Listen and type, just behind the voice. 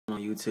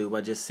YouTube.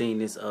 I just seen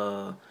this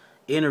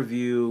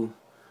interview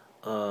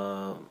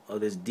of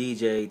this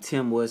DJ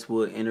Tim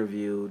Westwood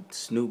interviewed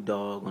Snoop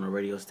Dogg on a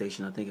radio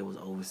station. I think it was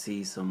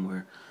overseas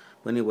somewhere.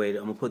 But anyway,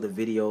 I'm gonna put the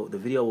video. The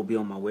video will be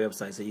on my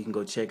website, so you can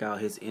go check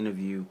out his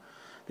interview.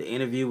 The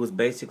interview was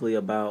basically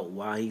about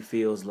why he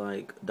feels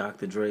like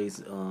Dr. Dre's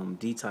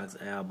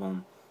Detox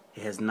album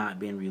has not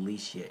been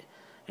released yet.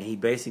 And he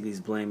basically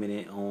is blaming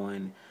it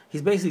on,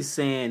 he's basically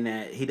saying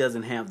that he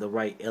doesn't have the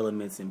right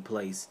elements in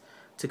place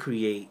to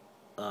create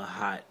a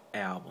hot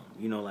album.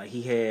 You know, like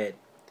he had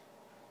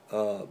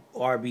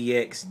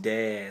RBX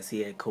Daz,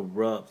 he had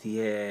Corrupt, he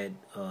had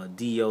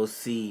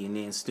D.O.C, and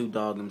then Snoop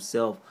Dogg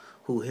himself,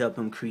 who helped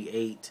him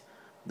create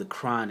The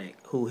Chronic,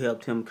 who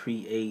helped him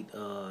create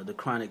The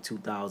Chronic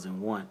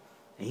 2001.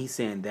 And he's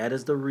saying that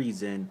is the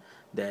reason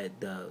that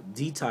the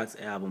Detox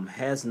album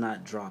has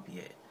not dropped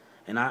yet.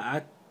 And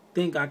I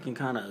think I can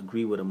kind of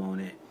agree with him on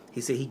it. He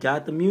said he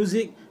got the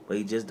music, but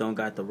he just don't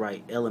got the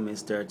right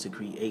elements there to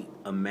create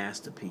a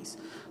masterpiece.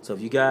 So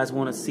if you guys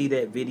want to see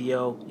that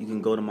video, you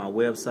can go to my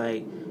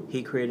website,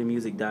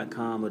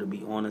 HeCreatedMusic.com. It'll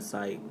be on the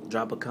site.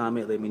 Drop a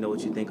comment. Let me know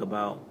what you think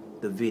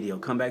about the video.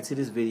 Come back to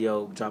this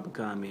video, drop a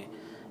comment,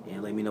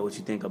 and let me know what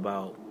you think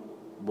about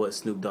what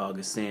Snoop Dogg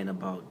is saying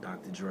about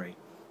Dr. Dre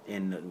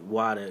and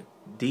why the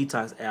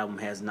Detox album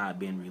has not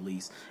been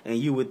released. And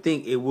you would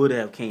think it would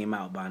have came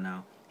out by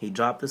now. He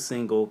dropped a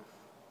single.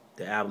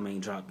 The album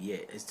ain't dropped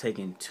yet. It's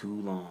taking too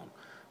long.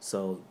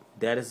 So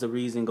that is the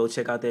reason. Go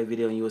check out that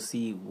video and you'll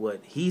see what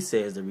he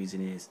says the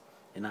reason is.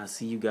 And I'll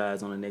see you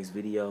guys on the next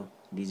video.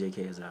 DJ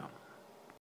K is out.